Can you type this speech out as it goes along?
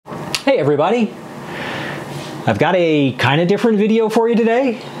Hey everybody, I've got a kind of different video for you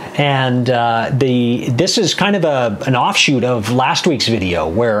today, and this is kind of an offshoot of last week's video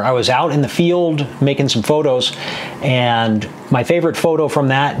where I was out in the field making some photos, and my favorite photo from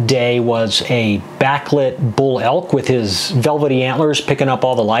that day was a backlit bull elk with his velvety antlers picking up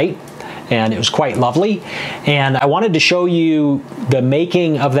all the light, and it was quite lovely. And I wanted to show you the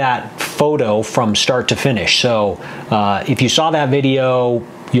making of that photo from start to finish. So if you saw that video,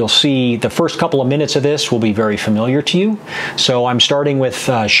 you'll see the first couple of minutes of this will be very familiar to you. So I'm starting with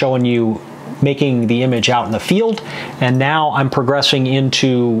showing you making the image out in the field, and now I'm progressing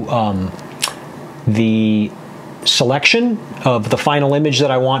into the selection of the final image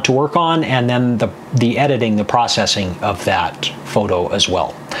that I want to work on, and then the editing, the processing of that photo as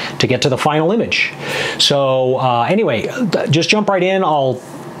well to get to the final image. So anyway, just jump right in.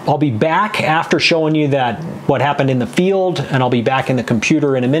 I'll be back after showing you what happened in the field, and I'll be back in the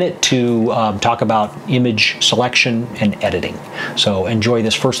computer in a minute to talk about image selection and editing. So enjoy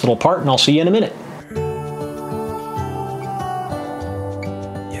this first little part, and I'll see you in a minute.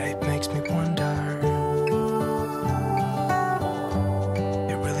 Yeah, it makes me wonder.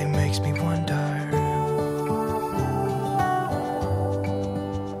 It really makes me wonder.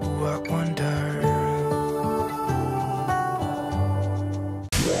 Ooh, I wonder.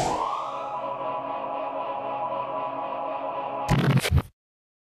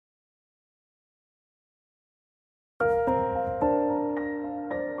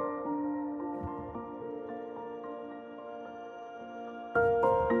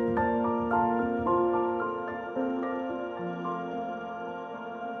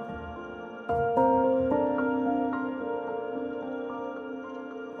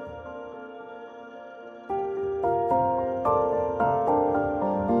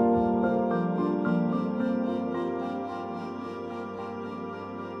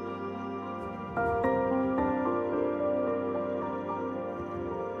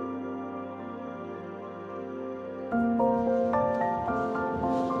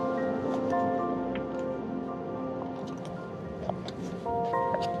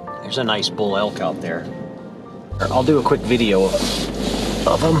 There's a nice bull elk out there. I'll do a quick video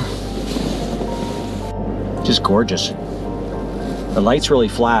of him. Just gorgeous. The light's really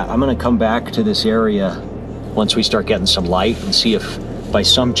flat. I'm gonna come back to this area once we start getting some light and see if by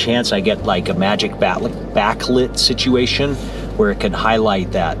some chance I get like a magic backlit situation where it can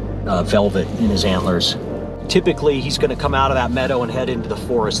highlight that velvet in his antlers. Typically, he's gonna come out of that meadow and head into the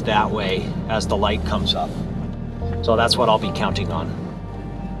forest that way as the light comes up. So that's what I'll be counting on.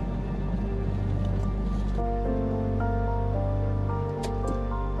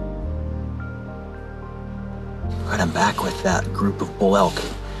 Right, I'm back with that group of bull elk,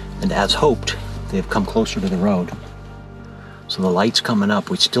 and as hoped, they've come closer to the road. So the light's coming up.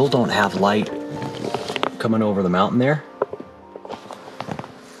 We still don't have light coming over the mountain there.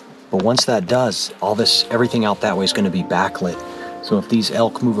 But once that does, everything out that way is going to be backlit. So if these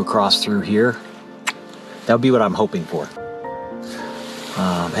elk move across through here, that would be what I'm hoping for.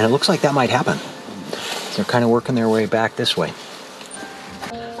 And it looks like that might happen. They're kind of working their way back this way.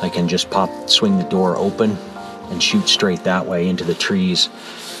 I can just swing the door open and shoot straight that way into the trees.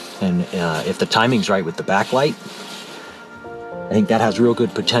 And if the timing's right with the backlight, I think that has real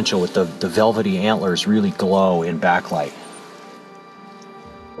good potential with the velvety antlers really glow in backlight.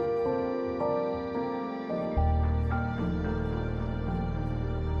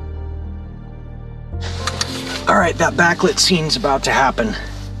 All right, that backlit scene's about to happen.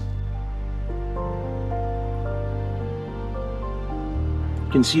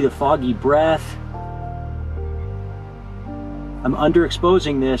 You can see the foggy breath. I'm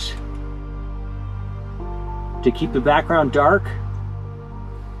underexposing this to keep the background dark.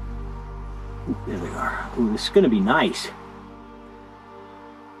 Ooh, there we are. Ooh, this is going to be nice.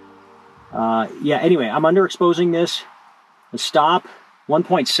 Yeah, anyway, I'm underexposing this. The stop,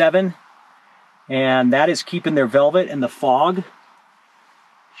 1.7. And that is keeping their velvet and the fog.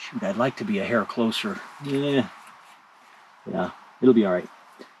 Shoot, I'd like to be a hair closer. Yeah, it'll be all right.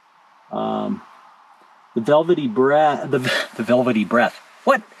 The velvety breath, the velvety breath.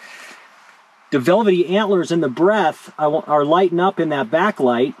 What? The velvety antlers and the breath are lighting up in that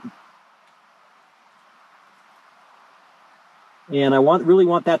backlight. And I really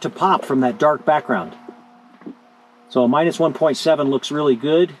want that to pop from that dark background. So a minus 1.7 looks really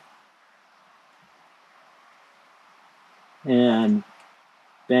good. And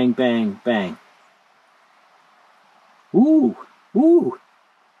bang, bang, bang. Ooh, ooh.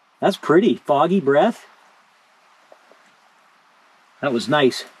 That's pretty. Foggy breath. That was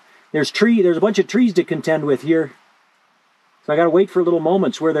nice. There's a bunch of trees to contend with here. So I got to wait for little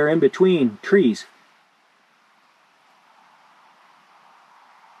moments where they're in between trees.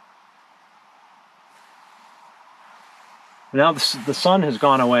 Now the sun has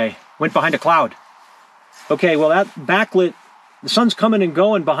gone away, went behind a cloud. Okay, well that backlit, the sun's coming and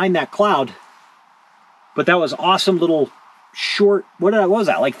going behind that cloud, but that was awesome little short, what was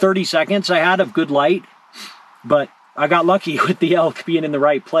that, like 30 seconds I had of good light, but I got lucky with the elk being in the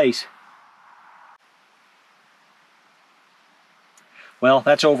right place. Well,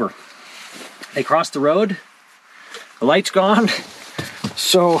 that's over. They crossed the road, the light's gone,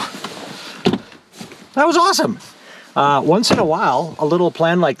 so that was awesome. Once in a while, a little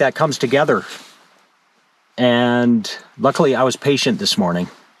plan like that comes together. And luckily, I was patient this morning.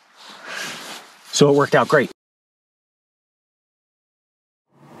 So it worked out great.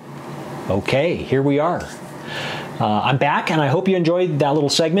 Okay, here we are. I'm back, and I hope you enjoyed that little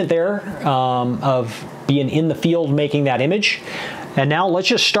segment there of being in the field making that image. And now let's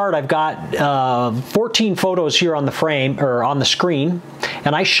just start. I've got 14 photos here on the frame, or on the screen,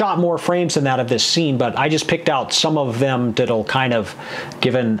 and I shot more frames than that of this scene, but I just picked out some of them that'll kind of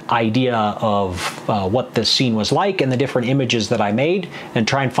give an idea of what this scene was like and the different images that I made, and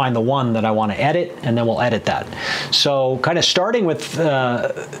try and find the one that I want to edit, and then we'll edit that. So kind of starting with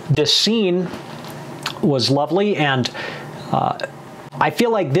this scene was lovely, and I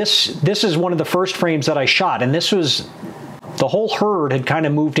feel like this is one of the first frames that I shot, and this was, the whole herd had kind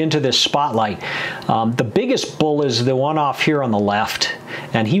of moved into this spotlight. The biggest bull is the one off here on the left,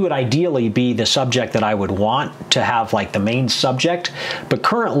 and he would ideally be the subject that I would want to have, like the main subject. But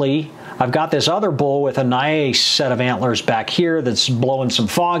currently, I've got this other bull with a nice set of antlers back here that's blowing some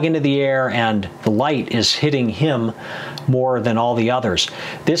fog into the air, and the light is hitting him more than all the others.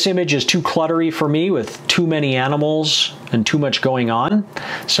 This image is too cluttery for me with too many animals and too much going on.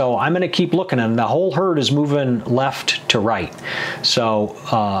 So I'm going to keep looking, and the whole herd is moving left to right. So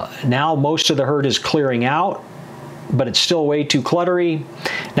now most of the herd is clearing out, but it's still way too cluttery.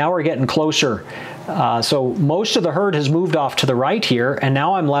 Now we're getting closer. So most of the herd has moved off to the right here, and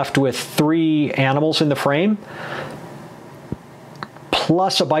now I'm left with 3 animals in the frame,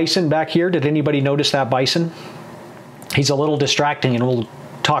 plus a bison back here. Did anybody notice that bison? He's a little distracting, and we'll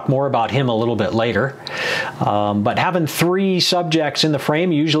talk more about him a little bit later. But having 3 subjects in the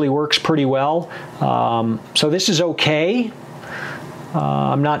frame usually works pretty well. So this is okay.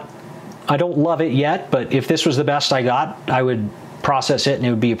 I don't love it yet, but if this was the best I got, I would process it and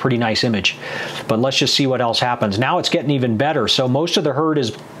it would be a pretty nice image. But let's just see what else happens. Now it's getting even better. So most of the herd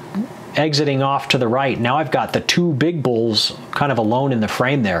is exiting off to the right. Now I've got the 2 big bulls kind of alone in the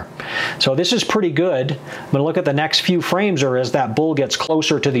frame there. So this is pretty good. I'm gonna look at the next few frames, or as that bull gets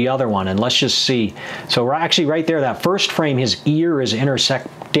closer to the other one, and let's just see. So we're actually right there, that first frame, his ear is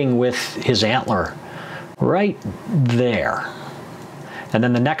intersecting with his antler. Right there. And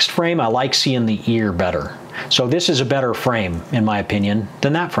then the next frame, I like seeing the ear better. So this is a better frame, in my opinion,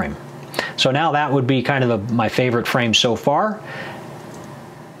 than that frame. So now that would be kind of my favorite frame so far.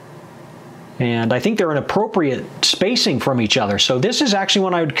 And I think they're an appropriate spacing from each other. So this is actually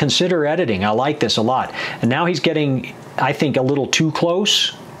one I would consider editing. I like this a lot. And now he's getting, I think, a little too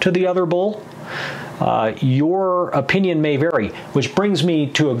close to the other bull. Your opinion may vary, which brings me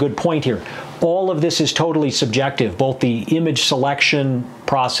to a good point here. All of this is totally subjective, both the image selection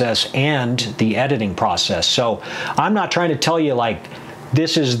process and the editing process. So I'm not trying to tell you like,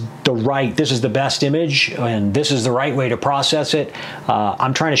 this is the best image and this is the right way to process it.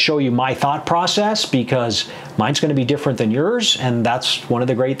 I'm trying to show you my thought process, because mine's going to be different than yours, and that's one of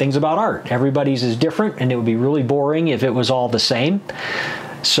the great things about art. Everybody's is different, and it would be really boring if it was all the same.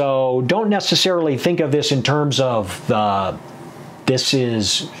 So don't necessarily think of this in terms of this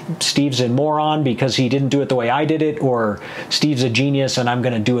is Steve's a moron because he didn't do it the way I did it, or Steve's a genius and I'm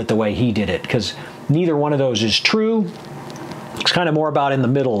going to do it the way he did it, because neither one of those is true. It's kind of more about in the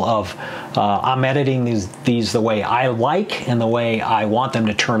middle of I'm editing these the way I like and the way I want them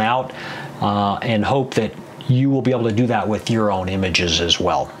to turn out, and hope that you will be able to do that with your own images as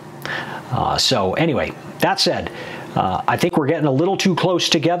well. So anyway, that said, I think we're getting a little too close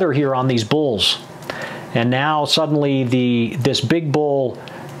together here on these bulls. And now suddenly this big bull,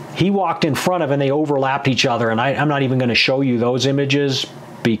 he walked in front of, and they overlapped each other. And I'm not even going to show you those images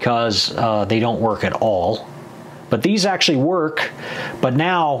because they don't work at all. But these actually work. But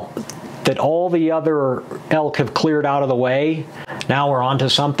now that all the other elk have cleared out of the way, now we're onto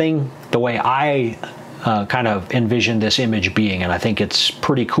something the way I kind of envisioned this image being. And I think it's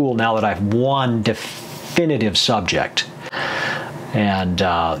pretty cool now that I've one definitive subject. And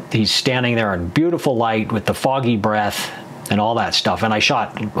he's standing there in beautiful light with the foggy breath, and all that stuff. And I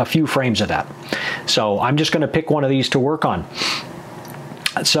shot a few frames of that. So I'm just going to pick one of these to work on.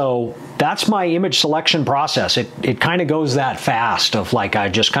 So that's my image selection process. It kind of goes that fast of like I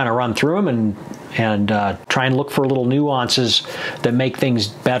just kind of run through them and try and look for little nuances that make things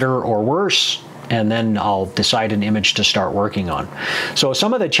better or worse, and then I'll decide an image to start working on. So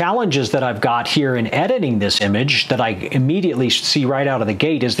some of the challenges that I've got here in editing this image that I immediately see right out of the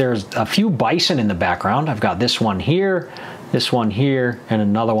gate is there's a few bison in the background. I've got this one here, and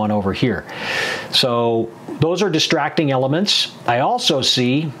another one over here. So those are distracting elements. I also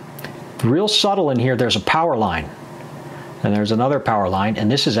see, real subtle in here, there's a power line. And there's another power line,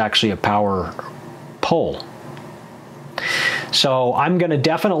 and this is actually a power pole. So I'm going to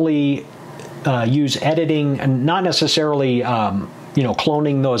definitely use editing, and not necessarily you know,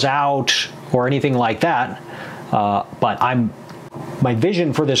 cloning those out or anything like that, but my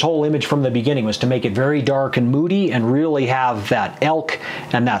vision for this whole image from the beginning was to make it very dark and moody and really have that elk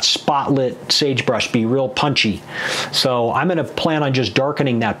and that spotlit sagebrush be real punchy. So I'm going to plan on just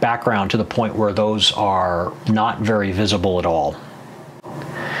darkening that background to the point where those are not very visible at all.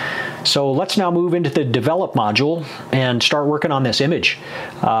 So let's now move into the develop module and start working on this image.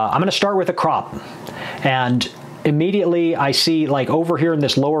 I'm going to start with a crop, and immediately I see, like over here in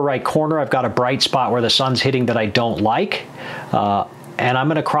this lower right corner, I've got a bright spot where the sun's hitting that I don't like, and I'm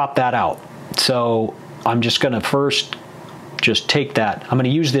going to crop that out. So I'm just going to first just take that. I'm going to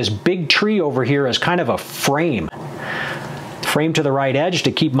use this big tree over here as kind of a frame to the right edge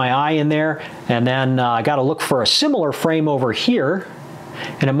to keep my eye in there, and then I got to look for a similar frame over here.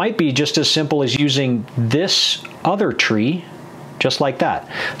 And it might be just as simple as using this other tree, just like that.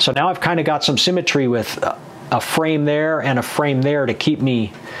 So now I've kind of got some symmetry with a frame there and a frame there to keep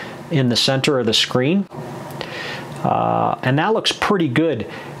me in the center of the screen. And that looks pretty good.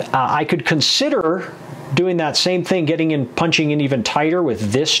 I could consider doing that same thing, punching in even tighter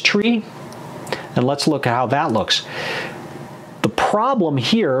with this tree. And let's look at how that looks. The problem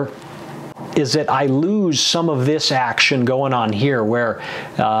here is that I lose some of this action going on here, where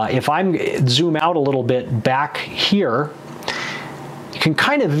if I zoom out a little bit back here, you can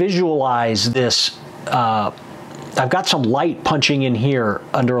kind of visualize this. I've got some light punching in here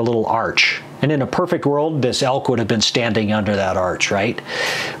under a little arch. And in a perfect world, this elk would have been standing under that arch, right?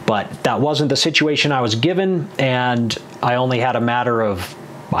 But that wasn't the situation I was given, and I only had a matter of,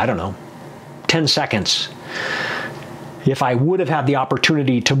 I don't know, 10 seconds. If I would have had the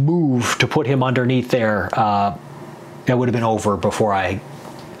opportunity to move to put him underneath there, it would have been over before I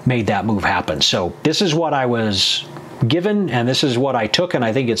made that move happen. So this is what I was given, and this is what I took, and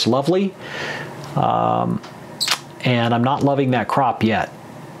I think it's lovely. And I'm not loving that crop yet.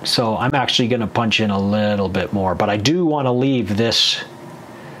 So I'm actually going to punch in a little bit more, but I do want to leave this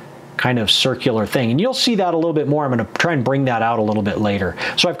kind of circular thing. And you'll see that a little bit more. I'm going to try and bring that out a little bit later.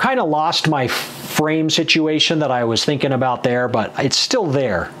 So I've kind of lost my frame situation that I was thinking about there, but it's still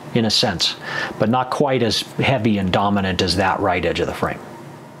there in a sense, but not quite as heavy and dominant as that right edge of the frame.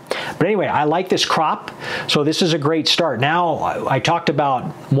 But anyway, I like this crop, so this is a great start. Now, I talked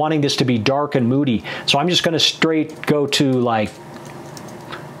about wanting this to be dark and moody, so I'm just going to straight go to like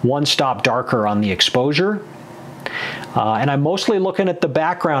one stop darker on the exposure. And I'm mostly looking at the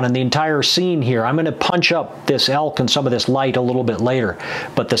background and the entire scene here. I'm going to punch up this elk and some of this light a little bit later,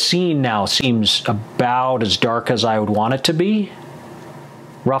 but the scene now seems about as dark as I would want it to be,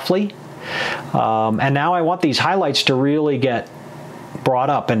 roughly. And now I want these highlights to really get brought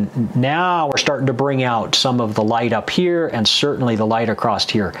up, and now we're starting to bring out some of the light up here and certainly the light across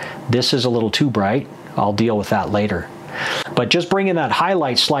here. This is a little too bright. I'll deal with that later. But just bringing that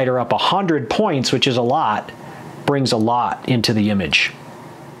highlight slider up 100 points, which is a lot, brings a lot into the image.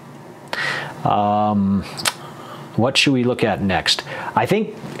 What should we look at next? I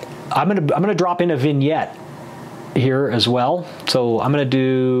think I'm gonna drop in a vignette here as well. So I'm gonna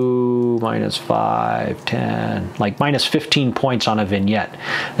do -5, 10, like -15 points on a vignette.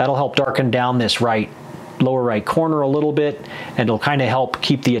 That'll help darken down this lower right corner a little bit, and it'll kind of help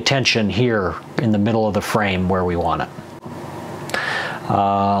keep the attention here in the middle of the frame where we want it.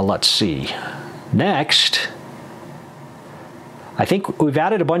 Let's see. Next, I think we've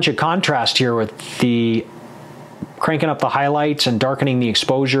added a bunch of contrast here with the cranking up the highlights and darkening the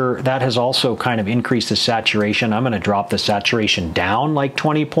exposure. That has also kind of increased the saturation. I'm going to drop the saturation down like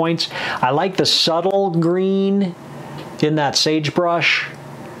 20 points. I like the subtle green in that sagebrush,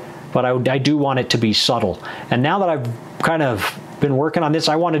 but I do want it to be subtle. And now that I've kind of been working on this,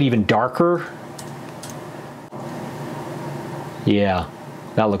 I want it even darker. Yeah,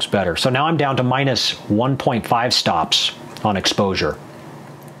 that looks better. So now I'm down to -1.5 stops on exposure.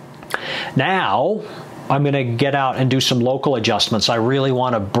 Now, I'm going to get out and do some local adjustments. I really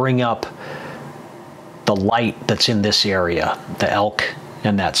want to bring up the light that's in this area, the elk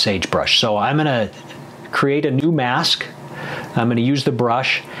and that sagebrush. So I'm going to create a new mask. I'm going to use the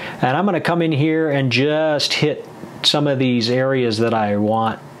brush, and I'm going to come in here and just hit some of these areas that I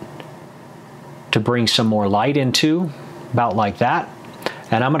want to bring some more light into, about like that.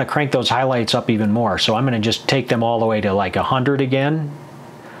 And I'm going to crank those highlights up even more. So I'm going to just take them all the way to like 100 again,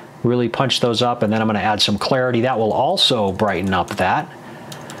 really punch those up, and then I'm going to add some clarity. That will also brighten up that.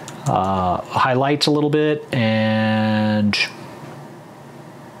 Highlights a little bit, and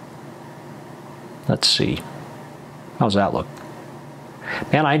let's see. How's that look?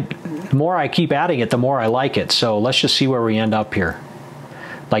 Man, the more I keep adding it, the more I like it. So let's just see where we end up here.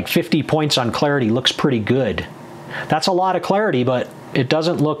 Like 50 points on clarity looks pretty good. That's a lot of clarity, but it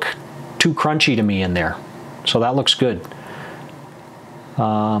doesn't look too crunchy to me in there. So that looks good.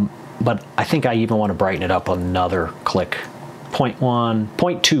 But I think I even want to brighten it up another click. 0.1,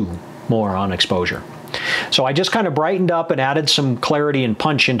 0.2 more on exposure. So I just kind of brightened up and added some clarity and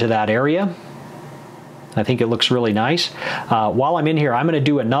punch into that area. I think it looks really nice. While I'm in here, I'm going to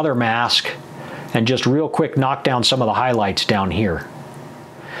do another mask and just real quick knock down some of the highlights down here.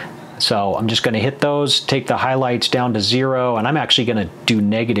 So I'm just going to hit those, take the highlights down to 0, and I'm actually going to do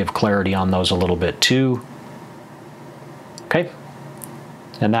negative clarity on those a little bit too. Okay,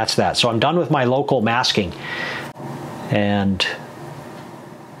 and that's that. So I'm done with my local masking. And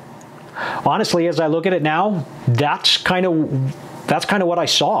honestly, as I look at it now, that's kind of what I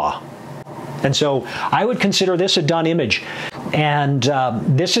saw. And so I would consider this a done image. And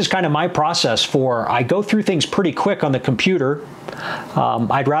this is kind of my process for, I go through things pretty quick on the computer.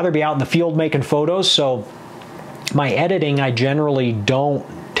 I'd rather be out in the field making photos, so my editing, I generally don't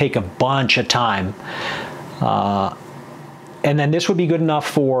take a bunch of time. And then this would be good enough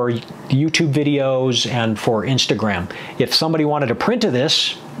for YouTube videos and for Instagram. If somebody wanted a print of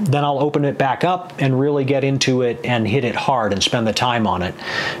this, then I'll open it back up and really get into it and hit it hard and spend the time on it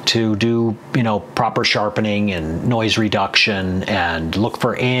to do, you know, proper sharpening and noise reduction and look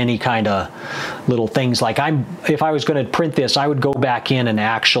for any kind of little things. Like if I was going to print this, I would go back in and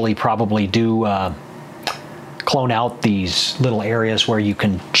actually probably do clone out these little areas where you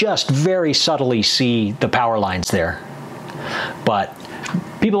can just very subtly see the power lines there. But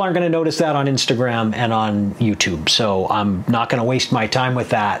people aren't going to notice that on Instagram and on YouTube, so I'm not going to waste my time with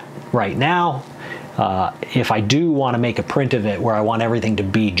that right now. If I do want to make a print of it where I want everything to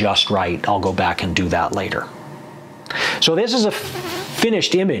be just right, I'll go back and do that later. So this is a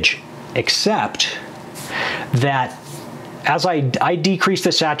finished image, except that as I decreased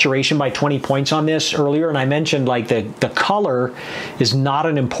the saturation by 20 points on this earlier, and I mentioned like the color is not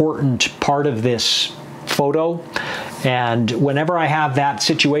an important part of this photo. And whenever I have that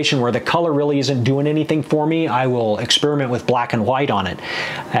situation where the color really isn't doing anything for me, I will experiment with black and white on it.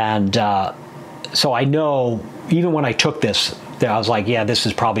 And so I know, even when I took this, I was like, yeah, this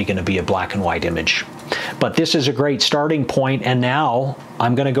is probably going to be a black and white image. But this is a great starting point, and now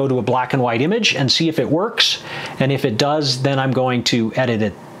I'm going to go to a black and white image and see if it works. And if it does, then I'm going to edit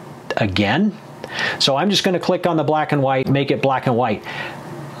it again. So I'm just going to click on the black and white, make it black and white.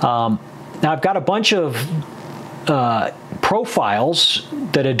 Now I've got a bunch of profiles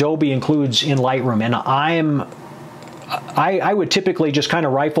that Adobe includes in Lightroom, and I would typically just kind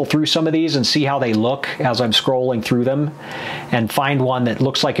of rifle through some of these and see how they look as I'm scrolling through them and find one that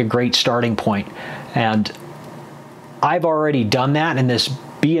looks like a great starting point. And I've already done that, and this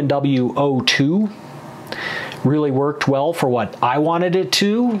B&W 02 really worked well for what I wanted it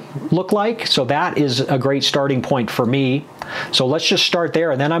to look like. So that is a great starting point for me. So let's just start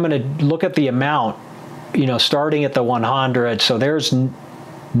there, and then I'm going to look at the amount, you know, starting at the 100. So there's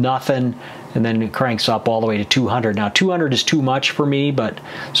nothing, and then it cranks up all the way to 200. Now 200 is too much for me, but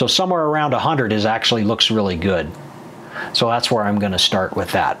so somewhere around 100 is actually looks really good. So that's where I'm going to start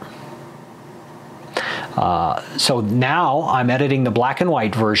with that. So now I'm editing the black and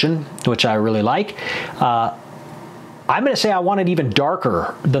white version, which I really like. I'm going to say I want it even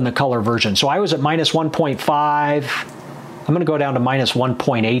darker than the color version. So I was at minus 1.5. I'm going to go down to minus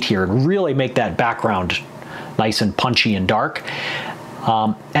 1.8 here and really make that background nice and punchy and dark.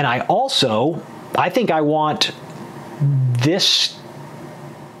 And I think I want this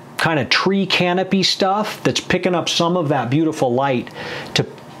kind of tree canopy stuff that's picking up some of that beautiful light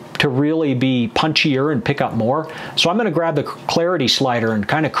to really be punchier and pick up more. So I'm going to grab the clarity slider and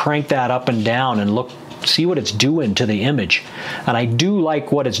kind of crank that up and down and see what it's doing to the image. And I do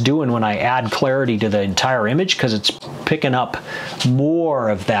like what it's doing when I add clarity to the entire image, because it's picking up more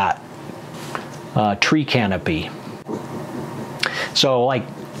of that tree canopy. So like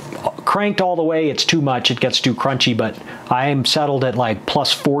cranked all the way, it's too much. It gets too crunchy, but I am settled at like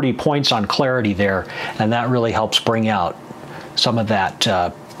plus 40 points on clarity there, and that really helps bring out some of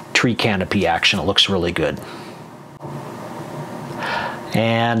that tree canopy action. It looks really good.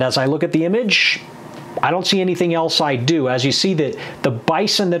 And as I look at the image, I don't see anything else I do. As you see, the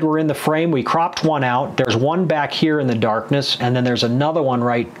bison that were in the frame, we cropped one out. There's one back here in the darkness, and then there's another one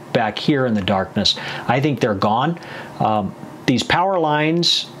right back here in the darkness. I think they're gone. These power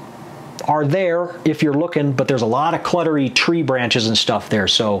lines are there if you're looking, but there's a lot of cluttery tree branches and stuff there,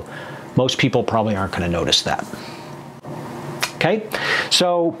 so most people probably aren't going to notice that. Okay,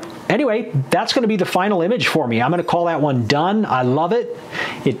 so anyway, that's going to be the final image for me. I'm going to call that one done. I love it.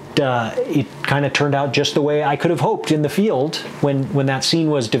 It kind of turned out just the way I could have hoped in the field when that scene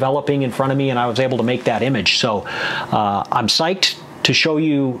was developing in front of me and I was able to make that image. So I'm psyched to show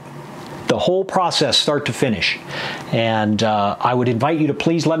you the whole process start to finish. And I would invite you to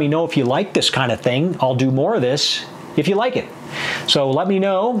please let me know if you like this kind of thing. I'll do more of this if you like it. So let me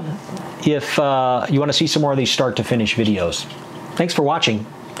know if you want to see some more of these start to finish videos. Thanks for watching.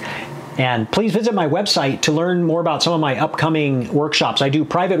 And please visit my website to learn more about some of my upcoming workshops. I do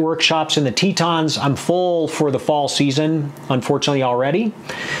private workshops in the Tetons. I'm full for the fall season, unfortunately, already.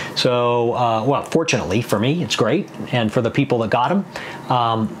 So, well, fortunately for me, it's great. And for the people that got them.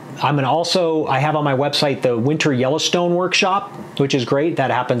 I have on my website the Winter Yellowstone workshop, which is great.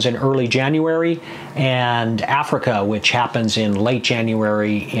 That happens in early January. And Africa, which happens in late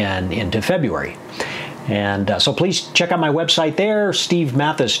January and into February. And so please check out my website there,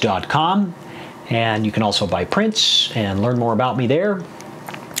 stevemathis.com. And you can also buy prints and learn more about me there.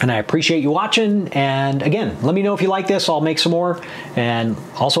 And I appreciate you watching. And again, let me know if you like this. I'll make some more. And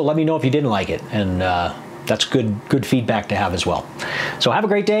also let me know if you didn't like it. And that's good feedback to have as well. So have a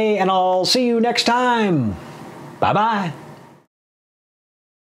great day, and I'll see you next time. Bye-bye.